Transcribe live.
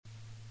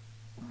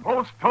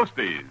Post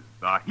Toasties,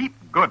 the heap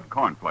good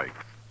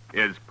cornflakes,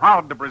 is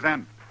proud to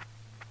present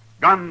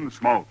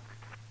Gunsmoke.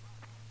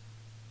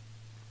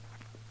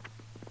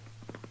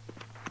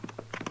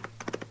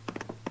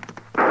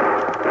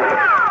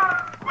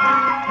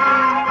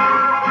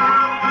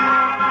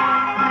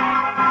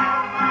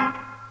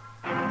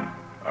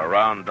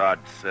 Around Dodge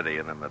City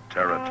and in the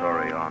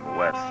territory on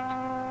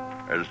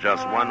west, there's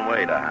just one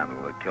way to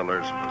handle the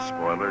killers and the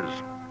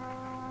spoilers,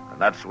 and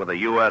that's with a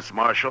U.S.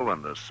 Marshal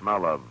and the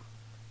smell of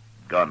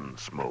gun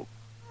smoke.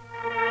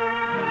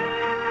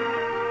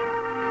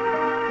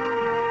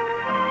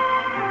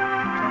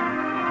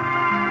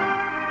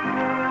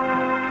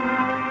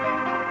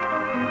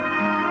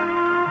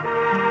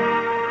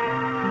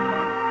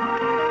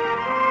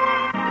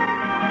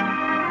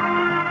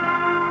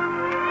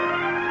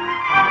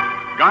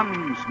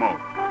 Gunsmoke,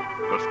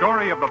 the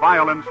story of the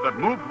violence that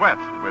moved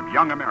west with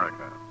young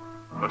America.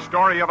 The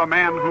story of a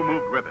man who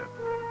moved with it.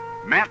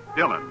 Matt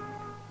Dillon,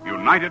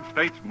 United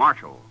States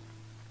Marshal.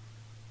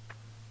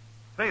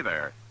 Say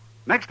there,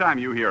 next time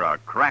you hear a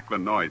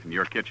crackling noise in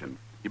your kitchen,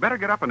 you better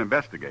get up and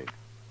investigate.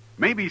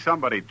 Maybe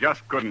somebody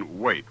just couldn't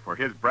wait for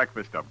his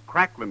breakfast of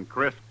crackling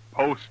crisp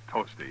Post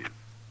Toasties.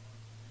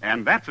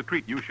 And that's a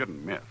treat you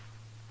shouldn't miss.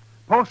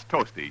 Post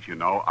Toasties, you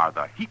know, are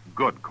the heap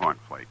good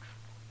cornflakes.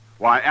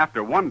 Why,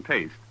 after one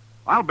taste,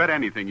 I'll bet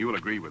anything you'll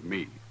agree with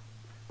me.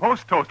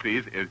 Post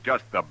Toasties is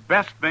just the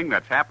best thing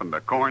that's happened to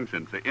corn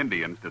since the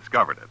Indians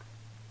discovered it.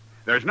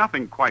 There's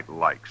nothing quite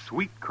like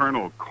sweet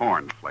kernel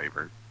corn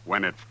flavor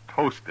when it's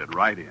toasted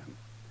right in.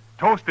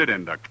 Toasted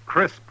into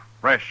crisp,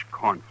 fresh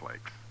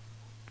cornflakes.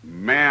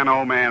 Man,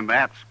 oh man,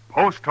 that's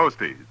Post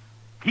Toasties.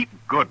 Heap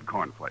good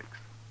cornflakes.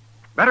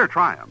 Better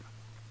try 'em.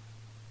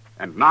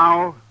 And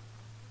now,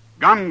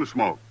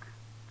 Gunsmoke,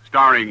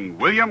 starring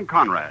William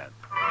Conrad.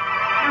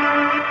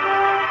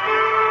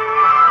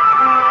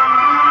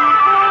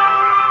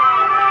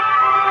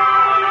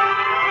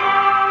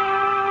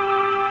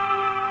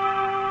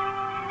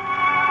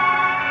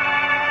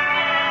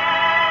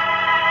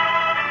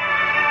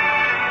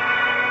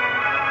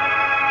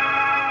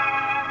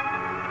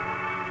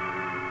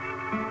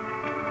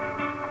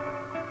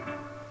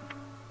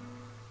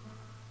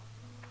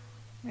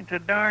 It's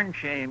a darn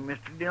shame,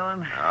 Mr.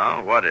 Dillon.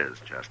 Oh, what is,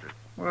 Chester?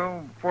 Well,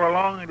 before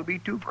long it'll be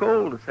too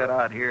cold to set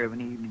out here of an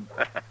evening.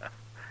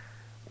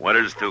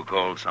 Winter's too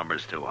cold,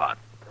 summer's too hot.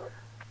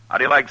 How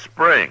do you like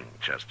spring,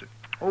 Chester?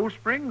 Oh,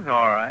 spring's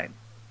all right,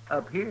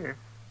 up here.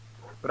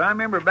 But I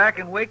remember back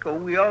in Waco,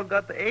 we all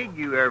got the ague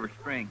every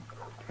spring.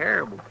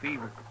 Terrible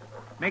fever.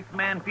 Makes a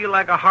man feel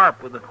like a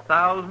harp with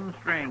 1,000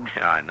 strings.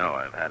 Yeah, I know,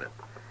 I've had it.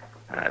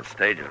 That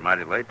stage is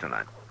mighty late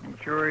tonight. It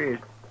sure is.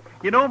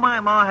 You know, my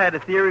ma had a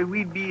theory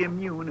we'd be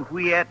immune if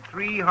we ate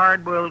 3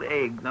 hard-boiled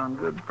eggs on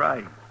Good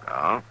Friday.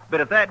 Oh?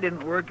 But if that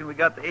didn't work and we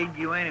got the ague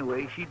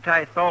anyway, she'd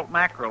tie salt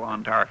mackerel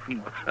onto our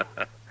feet.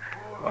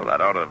 Well,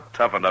 that ought to have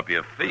toughened up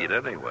your feet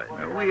anyway.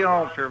 Well, we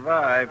all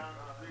survived.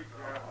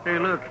 Hey,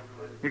 look,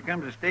 here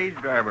comes the stage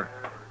driver.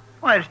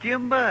 Why, it's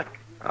Jim Buck.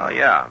 Oh,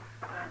 yeah.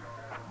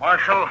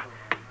 Marshal.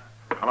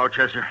 Hello,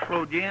 Chester.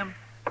 Hello, Jim.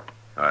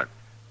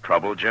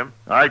 Trouble, Jim?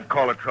 I'd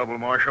call it trouble,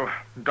 Marshal.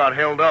 Got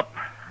held up.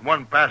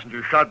 One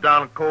passenger shot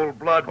down in cold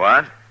blood.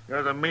 What?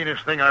 You're the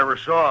meanest thing I ever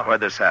saw. Where'd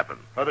this happen?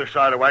 Other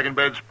side of Wagon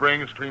Bed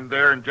Springs, between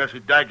there and Jesse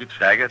Daggett's.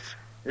 Daggett's?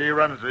 He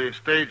runs the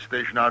stage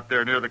station out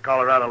there near the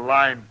Colorado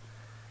line.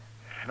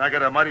 And I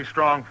got a mighty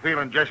strong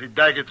feeling Jesse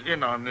Daggett's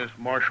in on this,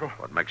 Marshal.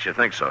 What makes you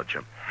think so,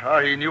 Jim?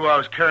 He knew I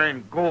was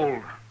carrying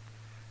gold.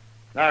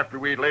 After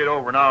we'd laid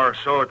over an hour or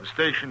so at the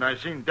station, I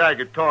seen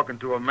Daggett talking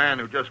to a man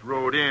who just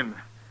rode in.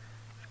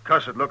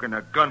 Cussed-looking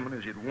a gunman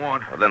as you'd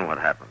want. Well, then what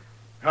happened?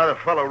 The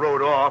fellow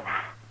rode off.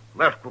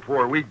 Left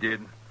before we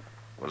did.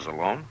 Was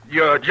alone?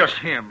 Yeah, just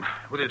him,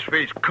 with his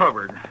face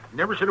covered.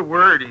 Never said a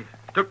word. He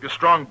took the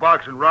strong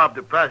box and robbed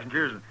the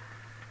passengers. And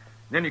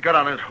then he got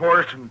on his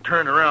horse and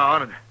turned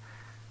around and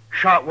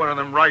shot one of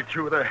them right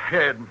through the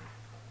head.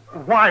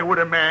 Why would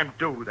a man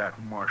do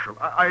that, Marshal?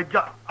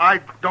 I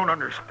don't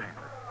understand.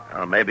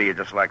 Well, maybe he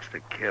just likes to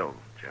kill,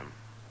 Jim.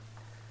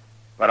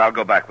 But I'll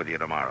go back with you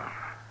tomorrow.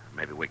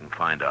 Maybe we can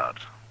find out.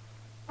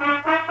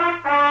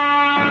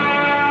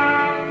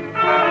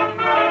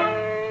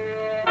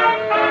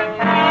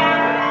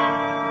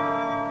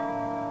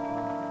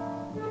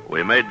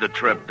 We made the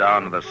trip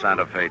down to the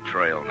Santa Fe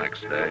Trail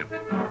next day,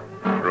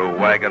 through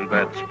Wagon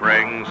Bed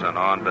Springs and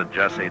on to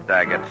Jesse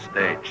Daggett's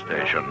stage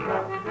station.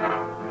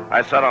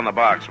 I sat on the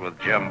box with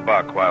Jim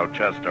Buck while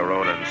Chester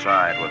rode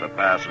inside with the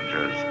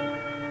passengers.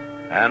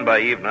 And by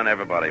evening,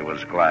 everybody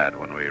was glad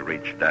when we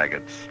reached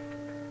Daggett's.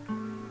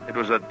 It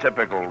was a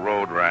typical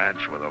road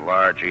ranch with a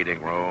large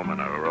eating room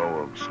and a row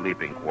of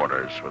sleeping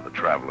quarters for the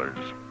travelers.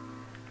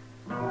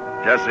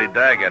 Jesse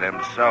Daggett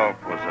himself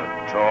was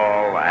a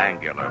tall,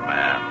 angular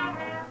man,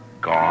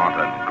 gaunt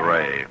and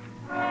gray.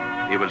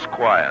 He was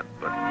quiet,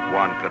 but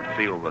one could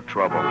feel the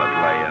trouble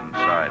that lay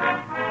inside him.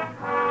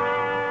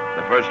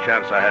 The first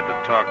chance I had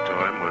to talk to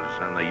him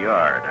was in the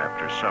yard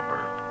after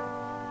supper.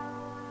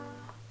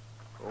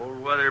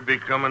 Cold weather be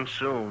coming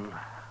soon.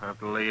 Have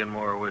to lay in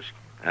more whiskey.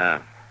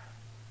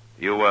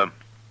 You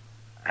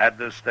Had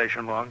this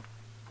station long?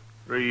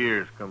 3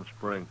 years come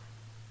spring.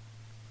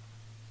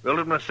 Built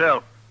it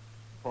myself.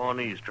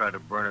 Pawnees try to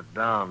burn it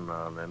down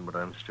now and then, but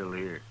I'm still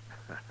here.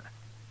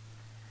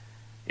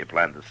 You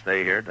plan to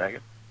stay here,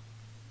 Daggett?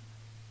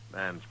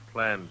 Man's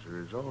plans are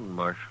his own,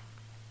 Marshal.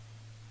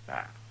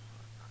 I'm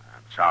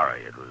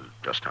sorry. It was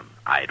just an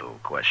idle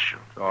question.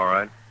 It's all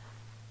right.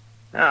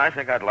 No, I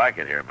think I'd like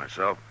it here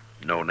myself.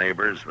 No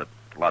neighbors, but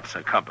lots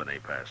of company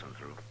passing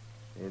through.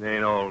 It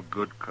ain't all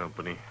good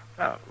company.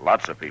 Well,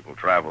 lots of people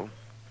travel,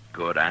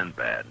 good and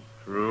bad.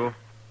 True.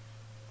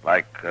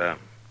 Like the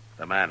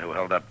man who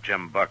held up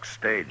Jim Buck's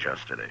stage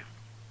yesterday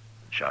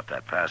and shot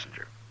that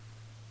passenger.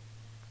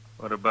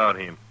 What about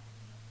him?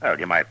 Well,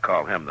 you might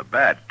call him the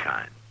bad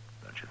kind,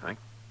 don't you think?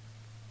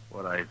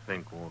 What I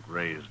think won't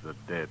raise the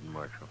dead,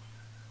 Marshal.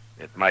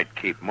 It might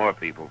keep more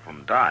people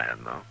from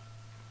dying, though.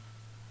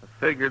 I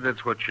figured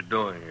that's what you're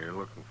doing here,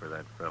 looking for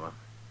that fella.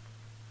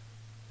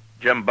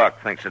 Jim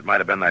Buck thinks it might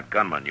have been that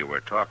gunman you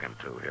were talking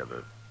to here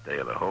the day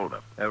of the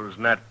holdup. That was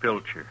Nat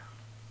Pilcher,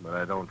 but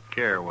I don't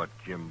care what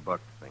Jim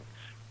Buck thinks.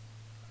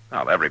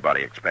 Well,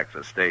 everybody expects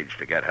a stage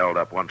to get held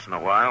up once in a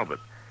while, but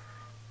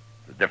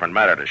it's a different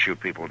matter to shoot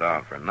people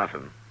down for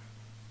nothing.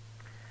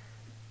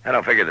 I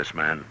don't figure this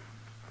man,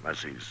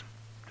 unless he's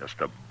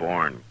just a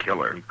born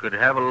killer. He could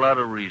have a lot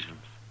of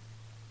reasons.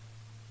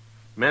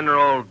 Men are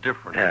all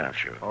different. Yeah,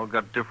 sure. All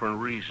got different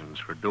reasons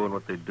for doing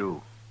what they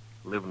do,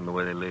 living the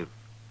way they live.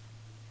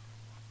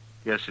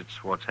 Guess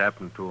it's what's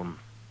happened to them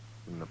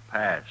in the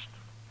past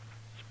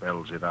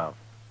spells it out.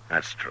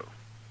 That's true.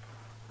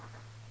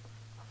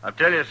 I'll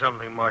tell you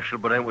something, Marshal,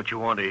 but ain't what you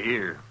want to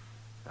hear.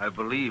 I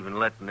believe in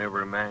letting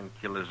every man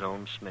kill his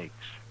own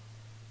snakes.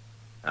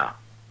 Now,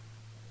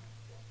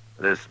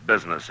 this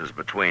business is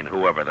between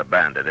whoever the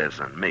bandit is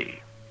and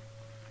me.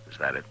 Is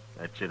that it?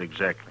 That's it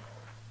exactly.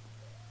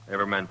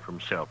 Every man for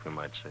himself, you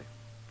might say.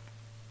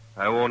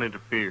 I won't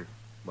interfere,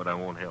 but I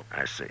won't help.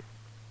 I see.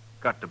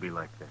 Got to be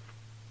like that.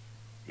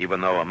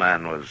 Even though a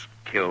man was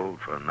killed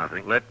for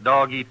nothing? Let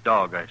dog eat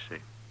dog, I say.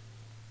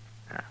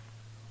 Yeah.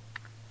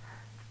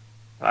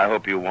 I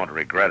hope you won't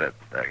regret it,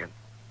 Daggett.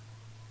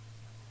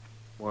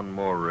 One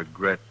more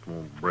regret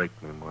won't break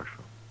me,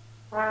 Marshal.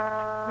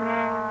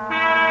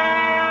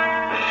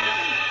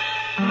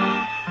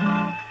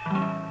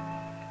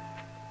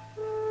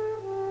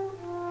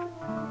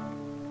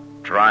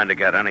 Trying to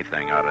get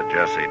anything out of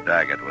Jesse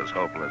Daggett was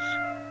hopeless.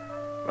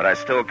 But I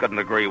still couldn't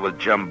agree with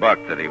Jim Buck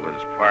that he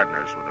was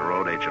partners with the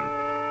road agent.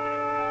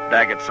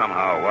 Daggett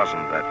somehow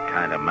wasn't that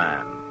kind of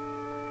man.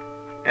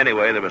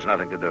 Anyway, there was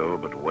nothing to do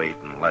but wait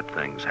and let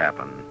things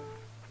happen.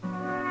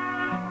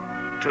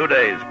 2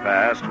 days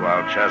passed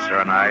while Chester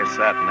and I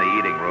sat in the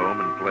eating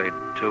room and played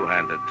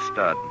two-handed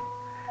stud.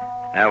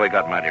 Now we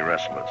got mighty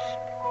restless.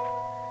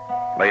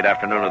 Late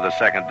afternoon of the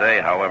second day,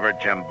 however,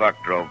 Jim Buck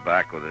drove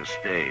back with his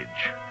stage.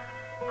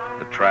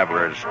 The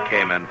travelers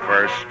came in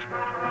first,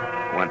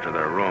 went to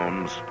their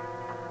rooms,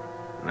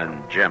 and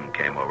then Jim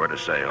came over to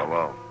say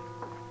hello.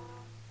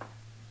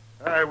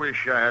 I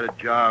wish I had a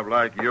job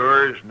like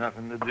yours.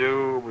 Nothing to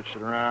do but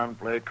sit around,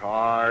 play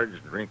cards,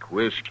 drink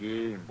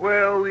whiskey.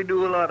 Well, we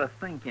do a lot of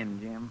thinking,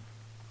 Jim.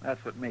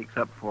 That's what makes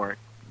up for it.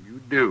 You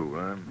do,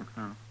 huh?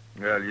 Uh-huh.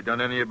 Well, you done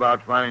any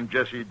about finding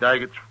Jesse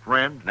Daggett's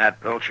friend? Nat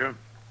Pilcher?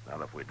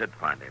 Well, if we did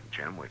find him,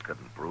 Jim, we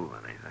couldn't prove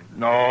anything.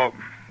 No,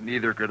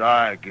 neither could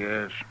I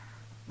guess.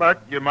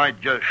 But you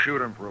might just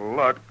shoot him for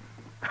luck.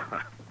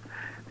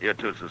 You're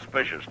too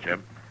suspicious,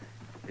 Jim.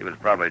 He was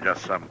probably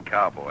just some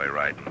cowboy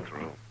riding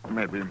through.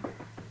 Maybe.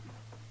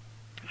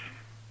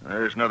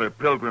 There's another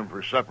pilgrim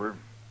for supper.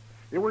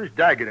 Hey, where's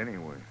Daggett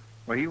anyway?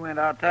 Well, he went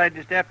outside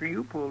just after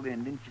you pulled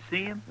in. Didn't you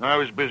see him? I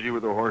was busy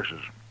with the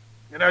horses.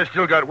 And I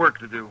still got work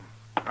to do.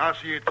 I'll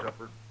see you at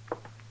supper.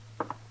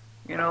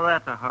 You know,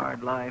 that's a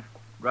hard life,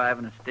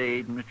 driving a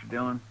stage, Mr.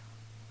 Dillon.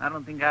 I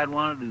don't think I'd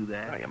want to do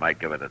that. Well, you might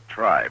give it a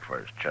try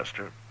first,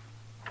 Chester.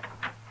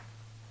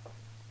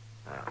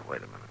 Now, wait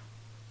a minute.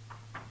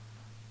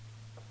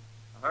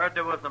 I heard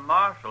there was a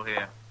marshal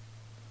here.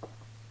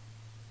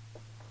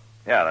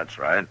 Yeah, that's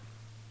right.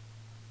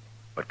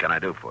 What can I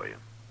do for you?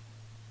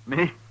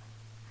 Me?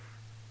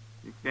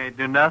 You can't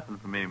do nothing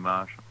for me,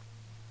 Marshal.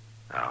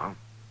 No?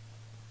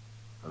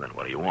 Well, then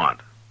what do you want?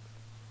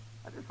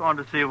 I just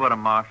wanted to see what a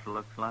marshal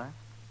looks like.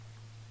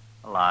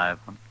 A live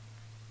one.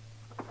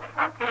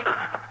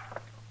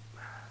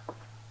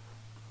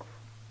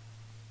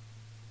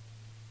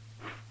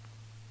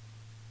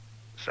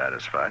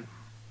 Satisfied?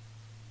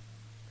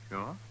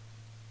 Sure.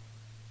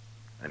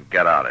 Then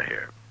get out of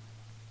here.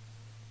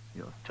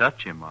 You're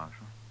touchy,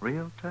 Marshal.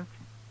 Real touchy.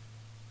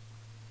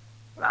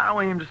 But I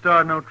don't aim to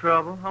start no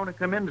trouble. I want to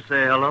come in to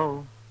say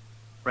hello.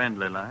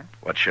 Friendly like.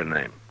 What's your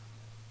name?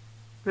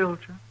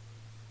 Pilcher.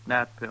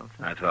 Nat Pilcher.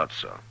 I thought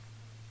so.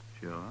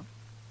 Sure.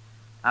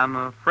 I'm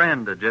a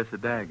friend of Jesse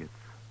Daggett's.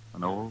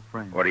 An old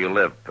friend. Where do you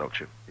live,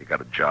 Pilcher? You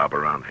got a job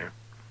around here?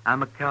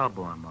 I'm a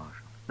cowboy, Marshal.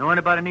 Know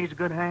anybody needs a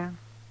good hand?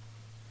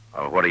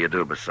 Oh, what do you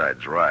do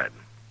besides ride?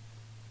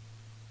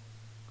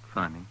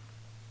 Funny.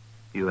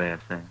 You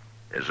ask that.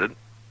 Is it?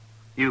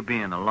 You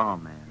being a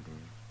lawman, dear.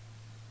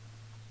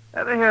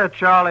 Ever hear of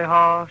Charlie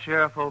Hall,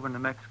 sheriff over in New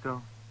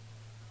Mexico?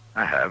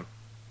 I have.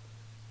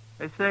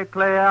 They say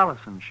Clay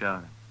Allison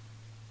shot him.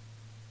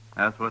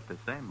 That's what they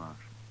say, Marshal.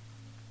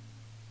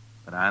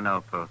 But I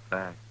know for a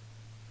fact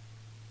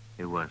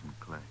it wasn't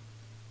Clay.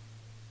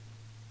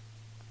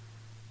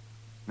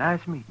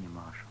 Nice meeting you,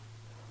 Marshal.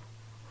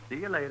 See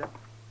you later.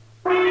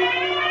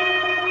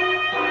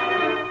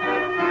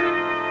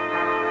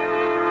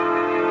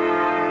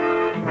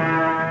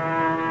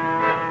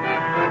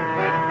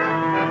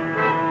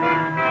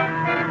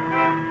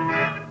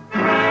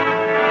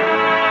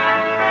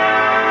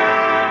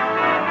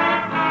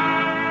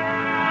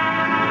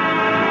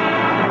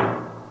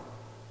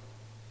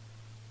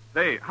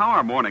 Say, how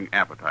are morning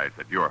appetites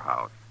at your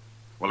house?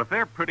 Well, if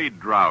they're pretty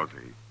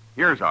drowsy,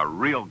 here's a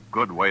real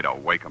good way to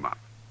wake 'em up.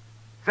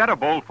 Set a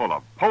bowl full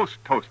of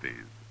Post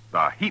Toasties,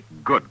 the heap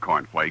good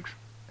cornflakes,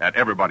 at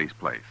everybody's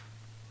place.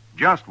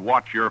 Just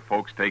watch your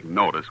folks take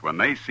notice when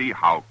they see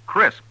how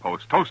crisp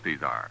Post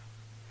Toasties are.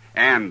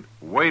 And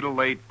wait till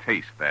they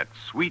taste that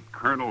sweet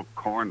kernel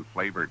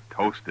corn-flavored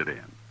toasted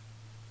in.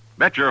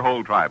 Bet your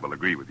whole tribe will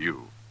agree with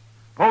you.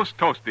 Post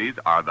Toasties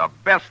are the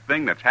best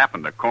thing that's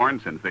happened to corn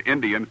since the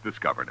Indians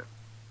discovered it.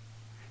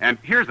 And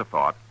here's a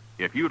thought,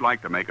 if you'd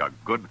like to make a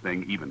good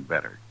thing even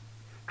better.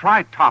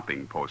 Try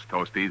topping Post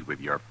Toasties with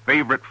your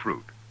favorite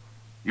fruit.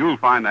 You'll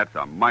find that's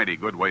a mighty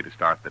good way to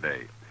start the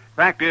day.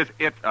 Fact is,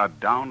 it's a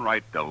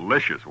downright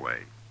delicious way.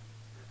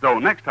 So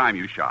next time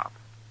you shop,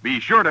 be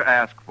sure to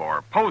ask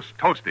for Post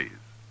Toasties.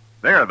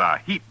 They're the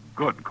heap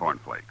good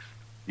cornflakes.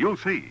 You'll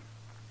see.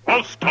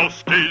 Post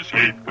Toasties,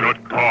 heap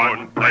good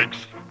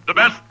cornflakes. The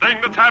best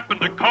thing that's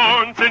happened to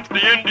corn since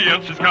the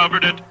Indians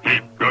discovered it.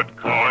 Heap good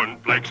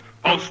cornflakes.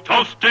 Post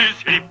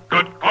Toasties, heap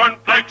good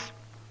cornflakes.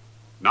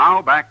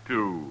 Now back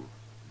to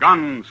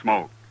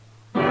Gunsmoke.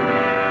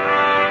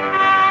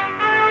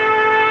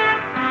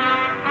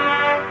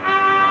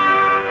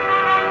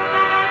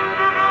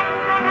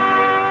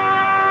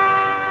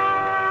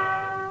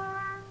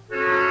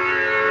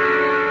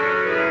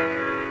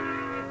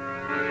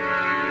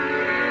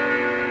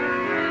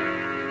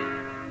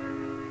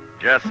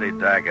 Jesse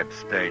Daggett's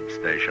stage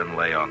station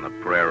lay on the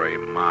prairie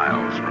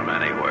miles from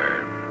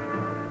anywhere.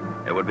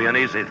 It would be an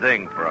easy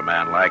thing for a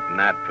man like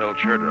Nat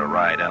Pilcher to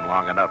ride in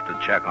long enough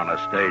to check on a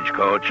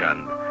stagecoach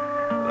and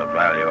the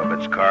value of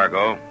its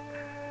cargo,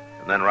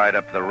 and then ride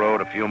up the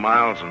road a few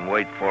miles and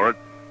wait for it.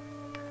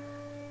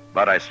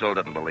 But I still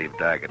didn't believe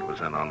Daggett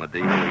was in on the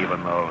deal,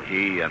 even though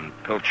he and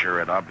Pilcher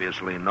had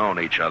obviously known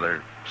each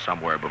other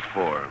somewhere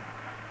before.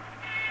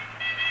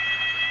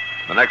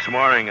 The next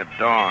morning at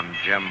dawn,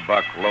 Jim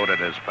Buck loaded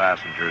his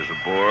passengers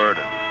aboard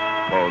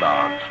and pulled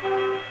out.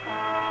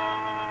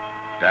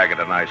 Daggett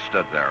and I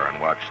stood there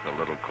and watched the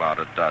little cloud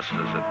of dust as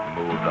it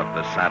moved up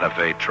the Santa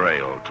Fe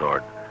Trail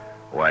toward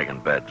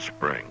Wagon Bed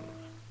Springs.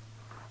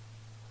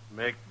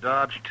 Make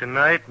Dodge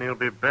tonight, and he'll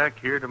be back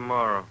here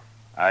tomorrow.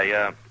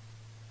 I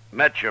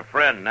met your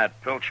friend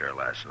Nat Pilcher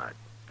last night,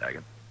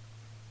 Daggett.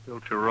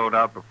 Pilcher rode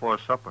out before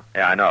supper.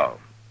 Yeah, I know.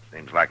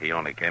 Seems like he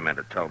only came in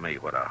to tell me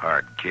what a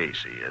hard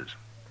case he is.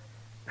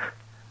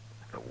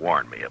 To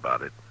warn me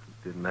about it.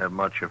 Didn't have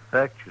much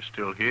effect. You're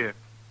still here.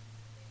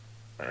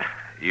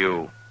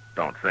 You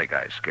don't think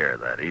I scare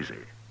that easy.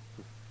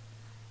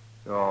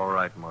 You're all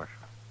right, Marshal.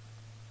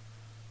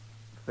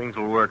 Things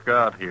will work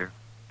out here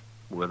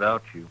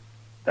without you.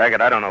 Daggett,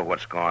 I don't know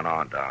what's going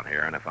on down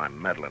here, and if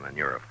I'm meddling in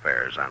your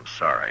affairs, I'm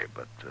sorry,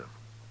 but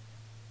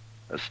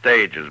a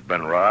stage has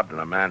been robbed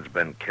and a man's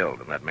been killed,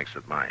 and that makes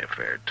it my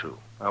affair, too.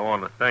 I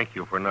want to thank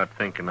you for not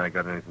thinking I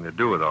got anything to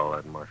do with all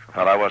that, Marshal.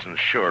 Well, I wasn't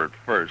sure at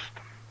first,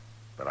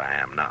 but I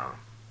am now.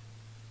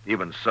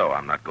 Even so,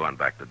 I'm not going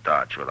back to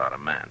Dodge without a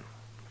man.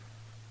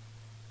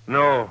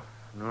 No,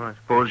 I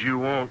suppose you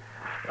won't.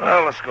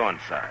 Well, let's go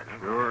inside.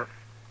 Sure.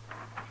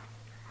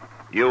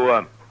 You,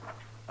 ought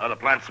to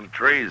plant some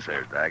trees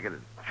there, Daggett.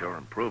 It'd sure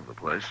improve the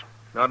place.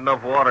 Not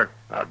enough water.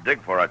 I'll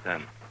dig for it,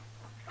 then.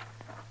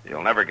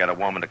 You'll never get a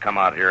woman to come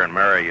out here and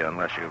marry you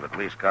unless you've at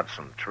least got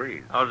some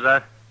trees. How's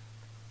that?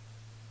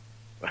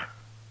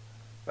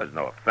 There's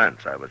no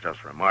offense. I was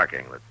just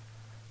remarking that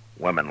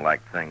women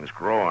like things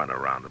growing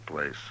around the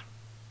place.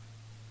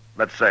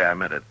 Let's say I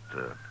meant it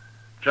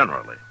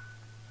generally.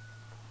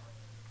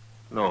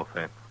 No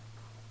offense.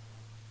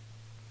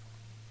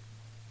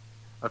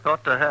 I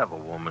thought to have a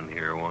woman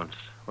here once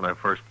when I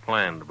first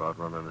planned about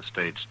running a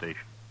stage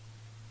station.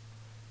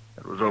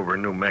 It was over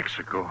in New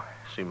Mexico.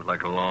 Seems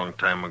like a long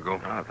time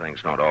ago. Oh,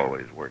 things don't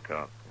always work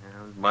out. Yeah,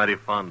 I was mighty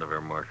fond of her,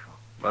 Marshal.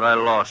 But I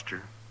lost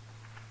her.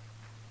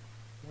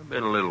 I've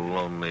been a little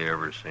lonely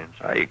ever since.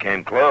 Oh, you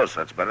came close.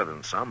 That's better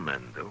than some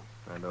men do.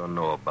 I don't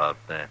know about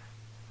that.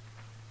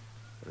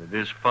 But it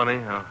is funny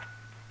how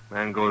a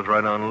man goes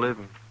right on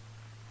living,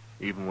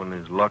 even when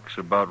his luck's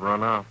about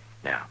run out.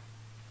 Yeah.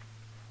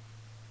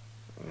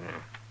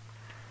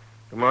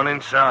 Come on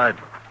inside.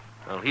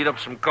 I'll heat up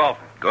some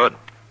coffee. Good.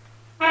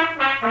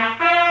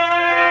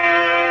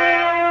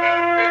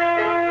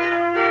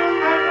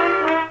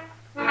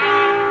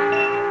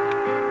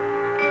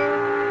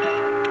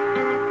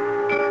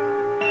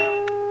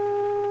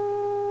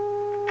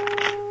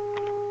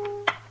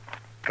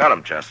 Cut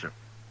him, Chester.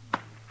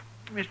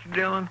 Mr.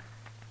 Dillon,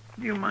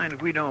 do you mind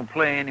if we don't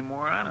play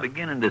anymore? I'm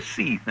beginning to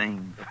see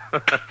things.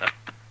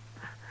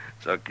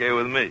 It's okay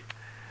with me.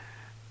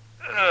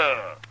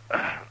 The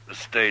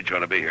stage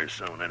ought to be here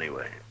soon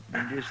anyway.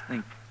 I just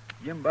think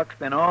Jim Buck's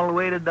been all the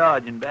way to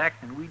Dodge and back,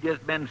 and we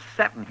just been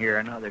sitting here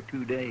another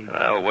 2 days.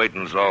 Well,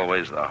 waiting's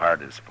always the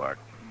hardest part.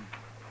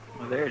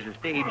 Well, there's the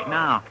stage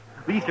now.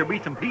 At least there'll be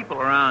some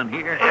people around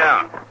here.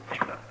 Yeah.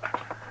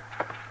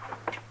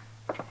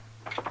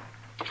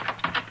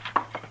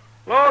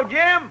 Hello,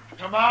 Jim.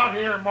 Come out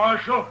here,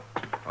 Marshal.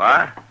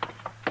 What?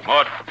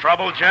 More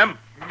trouble, Jim?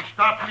 You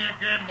stop me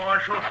again,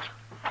 Marshal.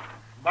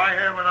 By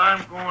heaven,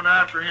 I'm going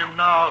after him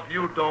now if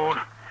you don't.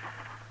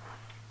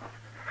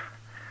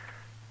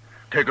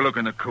 Take a look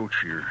in the coach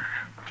here.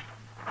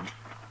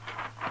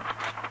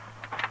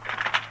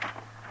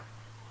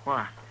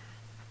 Why?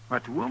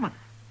 What's the woman?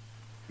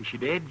 Is she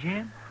dead,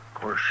 Jim?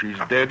 Of course, she's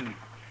dead.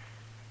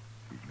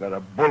 She's got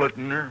a bullet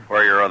in her.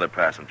 Where are your other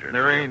passengers?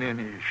 There ain't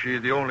any.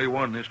 She's the only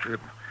one this trip.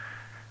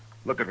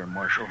 Look at her,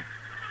 Marshal.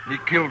 He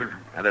killed her.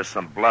 And there's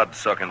some blood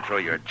soaking through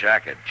your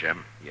jacket,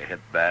 Jim. You hit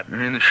bad?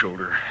 In the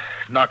shoulder.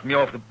 Knocked me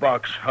off the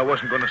box. I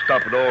wasn't going to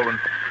stop at all, and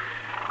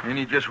then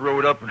he just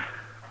rode up and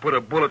put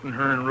a bullet in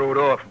her and rode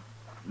off.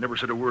 Never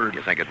said a word.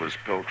 You think it was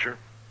Pilcher?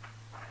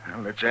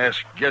 Well, let's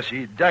ask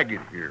Jesse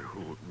Daggett here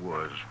who it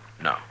was.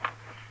 No.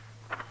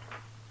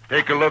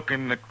 Take a look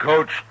in the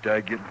coach,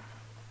 Daggett.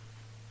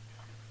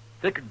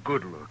 Take a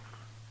good look.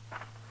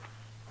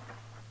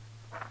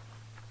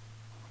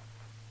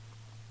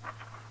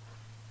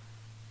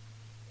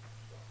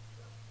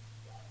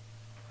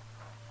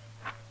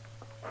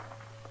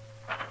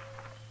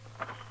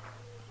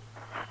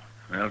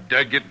 Well,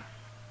 Daggett,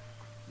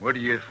 what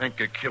do you think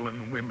of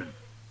killing women?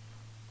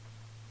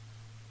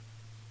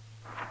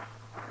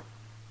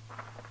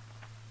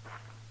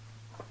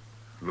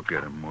 Look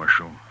at him,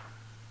 Marshal.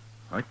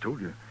 I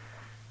told you.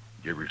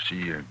 Did you ever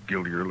see a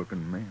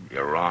guiltier-looking man?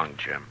 You're wrong,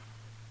 Jim.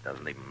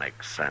 Doesn't even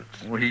make sense.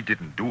 Well, he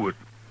didn't do it.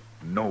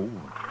 No,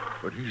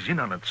 but he's in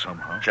on it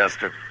somehow.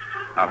 Chester,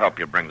 I'll help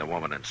you bring the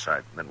woman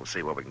inside. Then we'll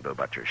see what we can do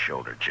about your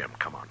shoulder, Jim.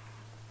 Come on.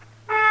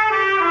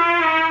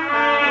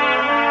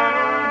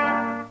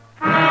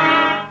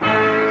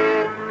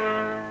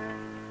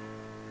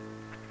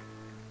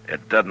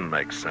 It doesn't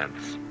make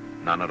sense.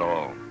 None at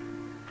all.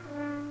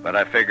 But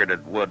I figured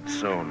it would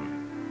soon.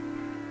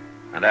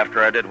 And after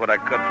I did what I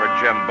could for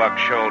Jim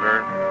Buck's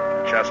shoulder,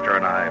 Chester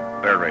and I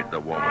buried the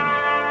woman.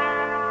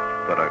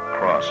 Put a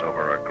cross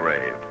over her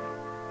grave.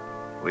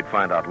 We'd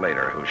find out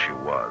later who she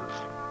was.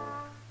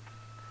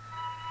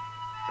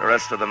 The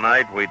rest of the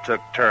night, we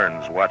took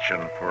turns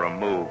watching for a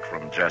move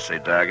from Jesse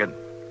Daggett.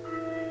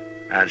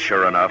 And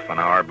sure enough, an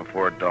hour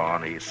before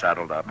dawn, he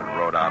saddled up and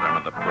rode out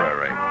into the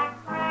prairie.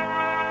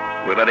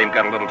 We let him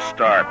get a little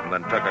start and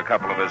then took a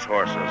couple of his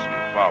horses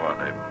and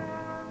followed him.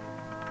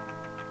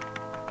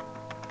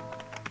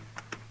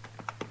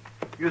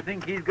 You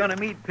think he's going to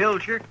meet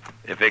Pilcher?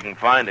 If he can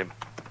find him.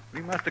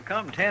 We must have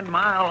come 10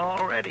 mile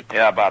already.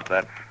 Yeah, about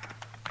that.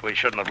 We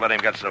shouldn't have let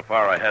him get so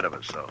far ahead of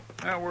us, though.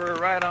 Well, we're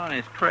right on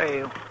his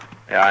trail.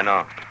 Yeah, I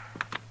know.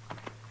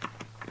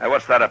 Hey,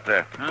 what's that up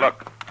there? Huh?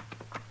 Look.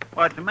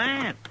 What's the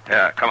man?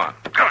 Yeah, come on.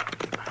 Come on.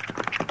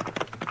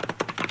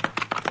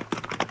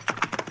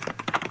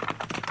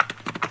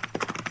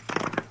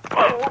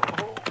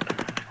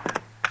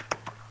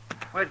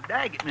 What's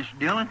Daggett, Mr.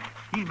 Dillon?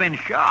 He's been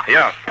shot.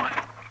 Yeah.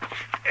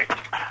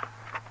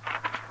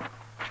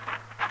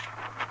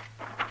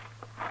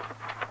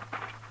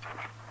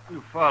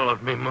 You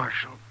followed me,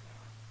 Marshal.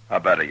 How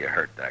bad are you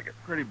hurt, Daggett?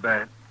 Pretty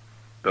bad.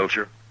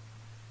 Pilcher?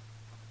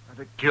 I'd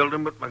have killed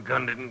him, but my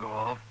gun didn't go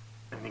off,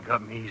 and he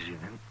got me easy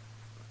then.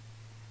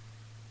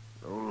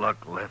 No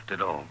luck left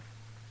at all,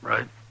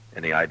 right?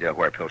 Any idea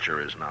where Pilcher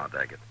is now,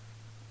 Daggett?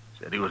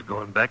 Said he was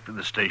going back to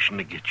the station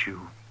to get you.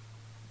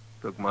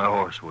 Took my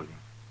horse with him.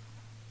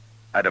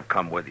 I'd have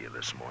come with you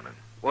this morning.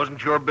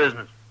 Wasn't your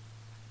business.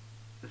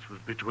 This was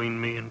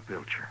between me and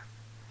Pilcher.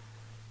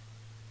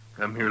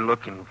 Come here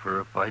looking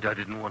for a fight. I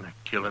didn't want to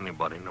kill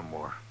anybody no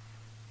more.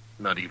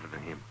 Not even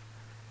him.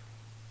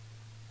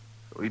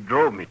 So he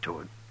drove me to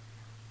it.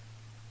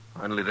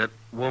 Finally, that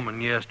woman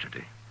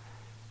yesterday.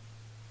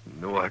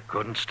 Knew I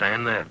couldn't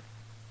stand that.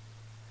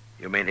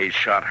 You mean he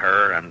shot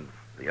her and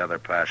the other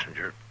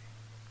passenger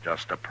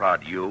just to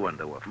prod you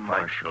into a fight?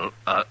 Marshal,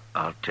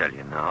 I'll tell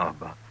you now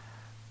about...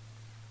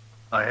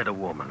 I had a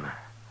woman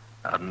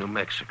out in New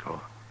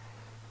Mexico.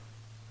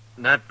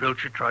 Nat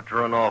Pilcher tried to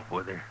run off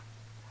with her.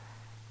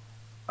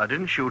 I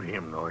didn't shoot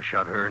him, though. I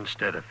shot her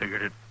instead. I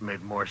figured it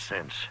made more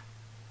sense.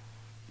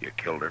 You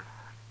killed her?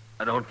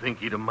 I don't think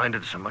he'd have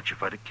minded so much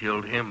if I'd have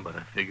killed him, but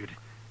I figured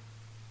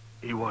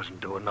he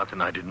wasn't doing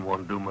nothing I didn't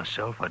want to do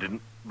myself. I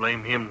didn't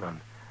blame him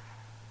none.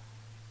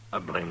 I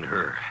blamed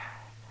her.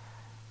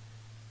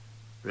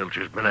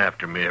 Pilcher's been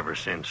after me ever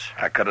since.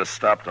 I could have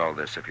stopped all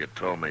this if you'd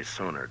told me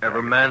sooner, Daggett.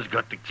 Every man's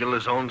got to kill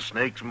his own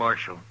snakes,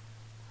 Marshal.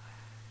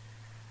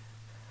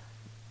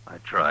 I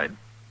tried.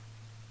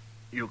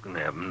 You can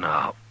have them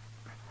now.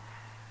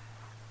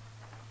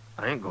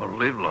 I ain't gonna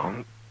live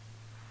long.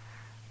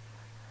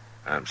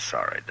 I'm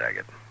sorry,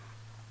 Daggett.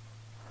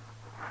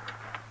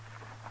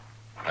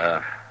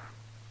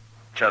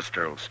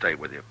 Chester will stay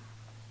with you.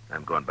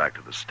 I'm going back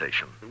to the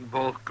station.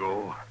 Both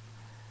go.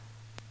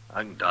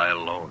 I can die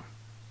alone.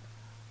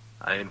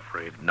 I ain't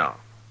afraid. No.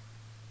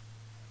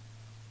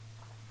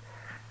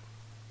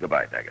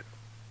 Goodbye, Daggett.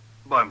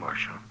 Bye,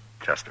 Marshal.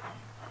 Chester,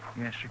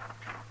 Yes, sir.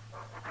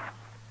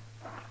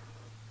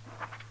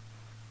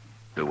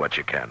 do what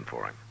you can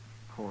for him.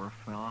 Poor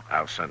fellow.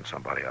 I'll send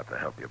somebody out to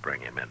help you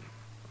bring him in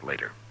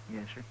later.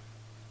 Yes, sir.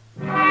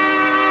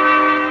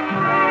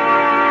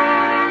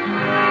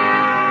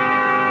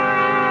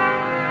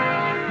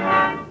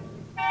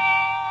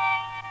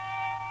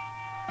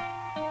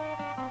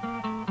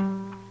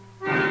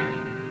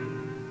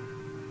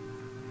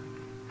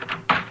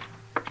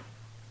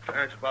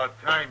 That's about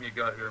time you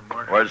got here,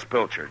 Marshal. Where's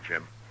Pilcher,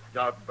 Jim?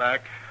 Out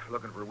back,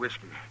 looking for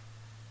whiskey.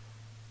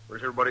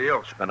 Where's everybody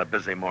else? It's been a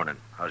busy morning.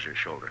 How's your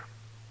shoulder?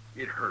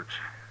 It hurts.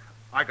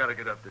 I gotta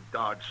get up to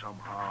Dodge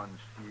somehow and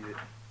see it.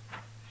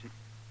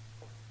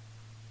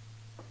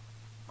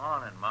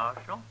 Morning,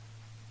 Marshal.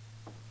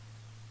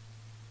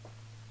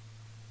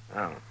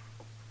 Oh.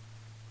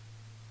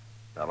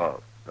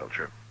 Hello,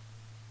 Pilcher.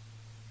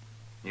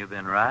 You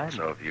been riding?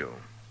 So have you.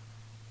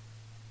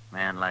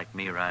 Man like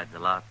me rides a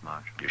lot,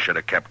 Marshal. You should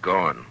have kept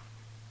going.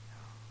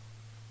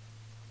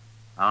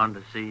 I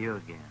wanted to see you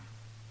again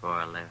before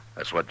I left.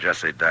 That's what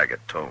Jesse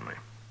Daggett told me.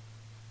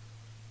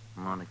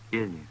 I'm gonna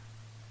kill you.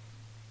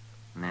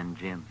 And then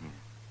Jim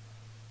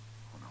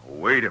here.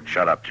 Wait a minute.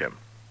 Shut up, Jim.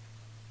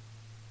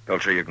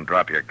 Pilcher, you can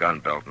drop your gun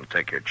belt and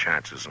take your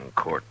chances in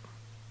court.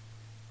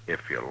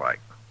 If you like.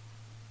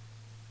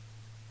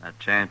 My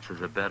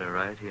chances are better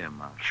right here,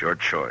 Marshal. It's your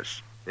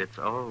choice. It's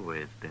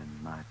always been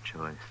my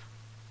choice.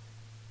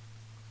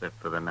 Except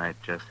for the night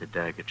Jesse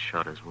Daggett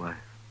shot his wife.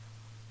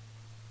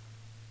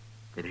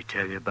 Did he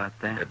tell you about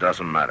that? It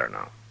doesn't matter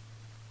now.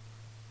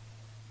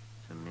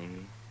 To me,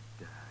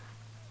 it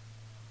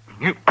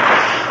does. You...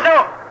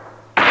 No!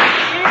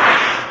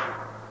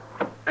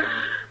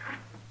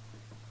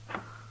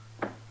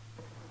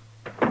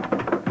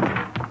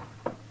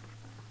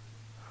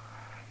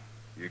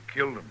 You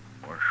killed him,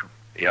 Marshal.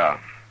 Yeah.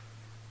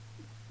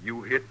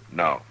 You hit?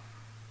 No.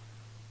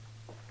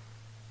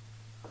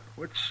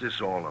 What's this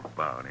all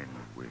about,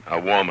 anyway? A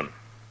woman.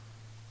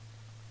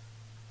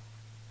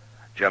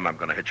 Jim, I'm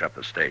going to hitch up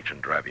the stage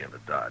and drive you into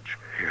Dodge.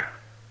 Yeah.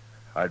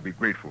 I'd be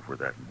grateful for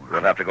that, Marshal.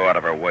 We'll have to go out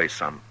of our way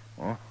some.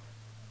 Huh?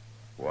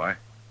 Why?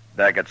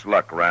 Daggett's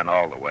luck ran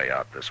all the way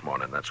out this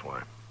morning, that's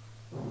why.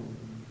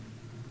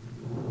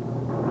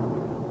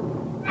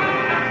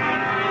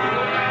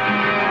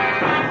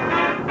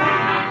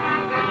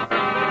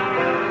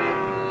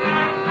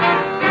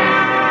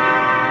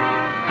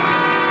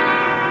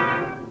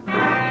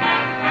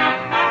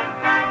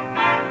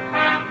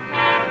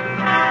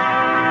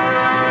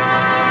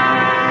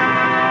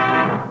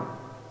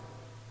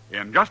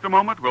 In just a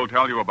moment, we'll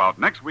tell you about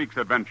next week's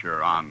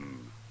adventure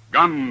on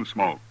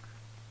Gunsmoke.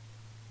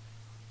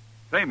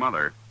 Say,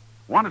 Mother,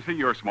 want to see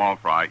your small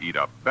fry eat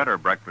a better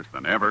breakfast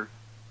than ever?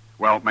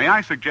 Well, may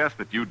I suggest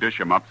that you dish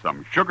him up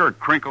some sugar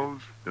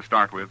crinkles to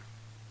start with?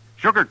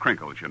 Sugar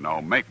crinkles, you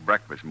know, make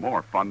breakfast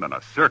more fun than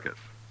a circus.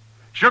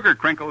 Sugar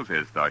crinkles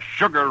is the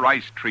sugar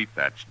rice treat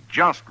that's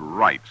just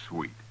right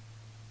sweet.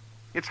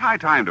 It's high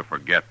time to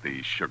forget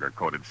these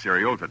sugar-coated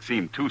cereals that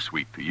seem too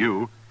sweet to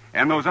you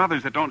and those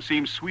others that don't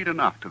seem sweet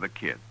enough to the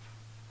kids.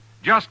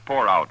 Just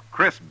pour out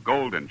crisp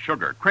golden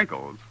sugar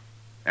crinkles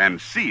and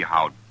see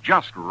how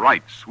just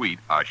right sweet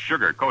a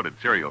sugar-coated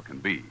cereal can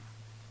be.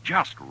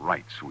 Just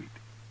right sweet.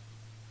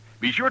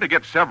 Be sure to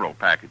get several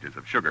packages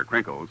of sugar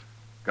crinkles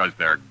because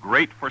they're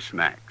great for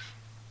snacks.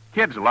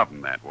 Kids love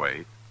them that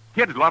way.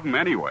 Kids love them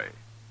anyway.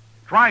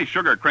 Try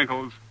sugar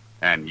crinkles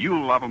and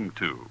you'll love them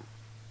too.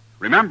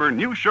 Remember,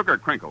 new sugar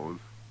crinkles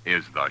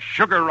is the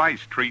sugar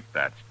rice treat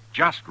that's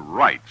just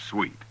right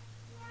sweet.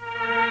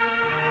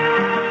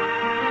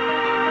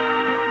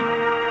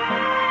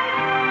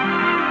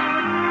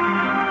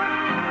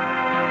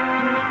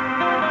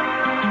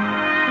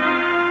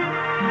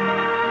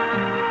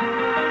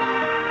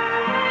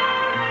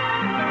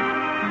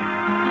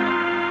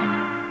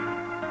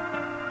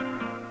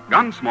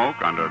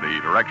 Gunsmoke, under the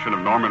direction of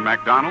Norman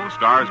MacDonald,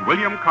 stars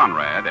William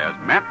Conrad as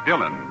Matt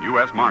Dillon,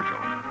 U.S. Marshal.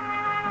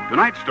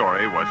 Tonight's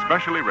story was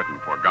specially written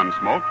for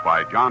Gunsmoke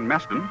by John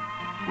Meston,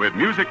 with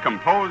music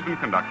composed and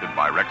conducted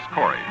by Rex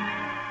Corey.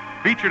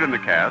 Featured in the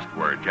cast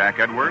were Jack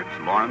Edwards,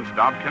 Lawrence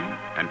Dobkin,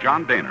 and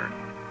John Daner.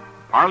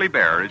 Parley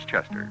Bear is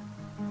Chester.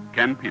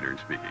 Ken Peters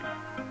speaking.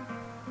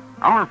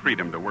 Our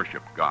freedom to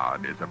worship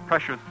God is a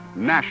precious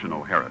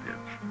national heritage.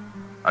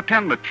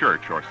 Attend the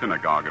church or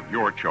synagogue of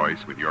your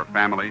choice with your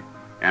family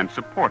and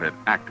support it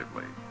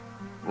actively.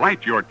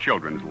 Light your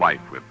children's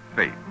life with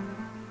faith.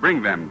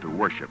 Bring them to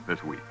worship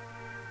this week.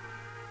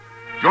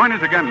 Join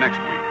us again next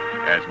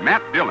week as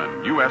Matt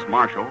Dillon, U.S.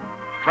 Marshal,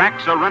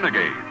 tracks a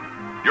renegade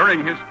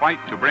during his fight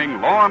to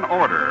bring law and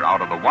order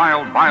out of the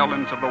wild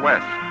violence of the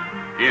West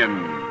in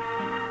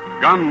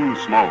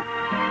Gunsmoke.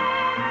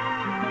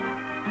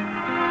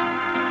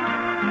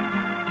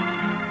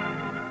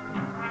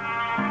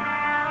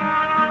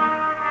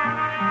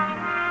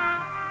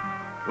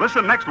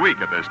 Listen next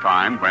week at this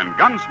time when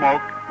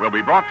Gunsmoke will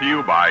be brought to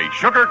you by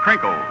Sugar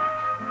Crinkles,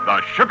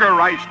 the sugar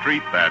rice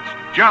treat that's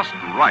just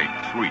right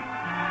sweet.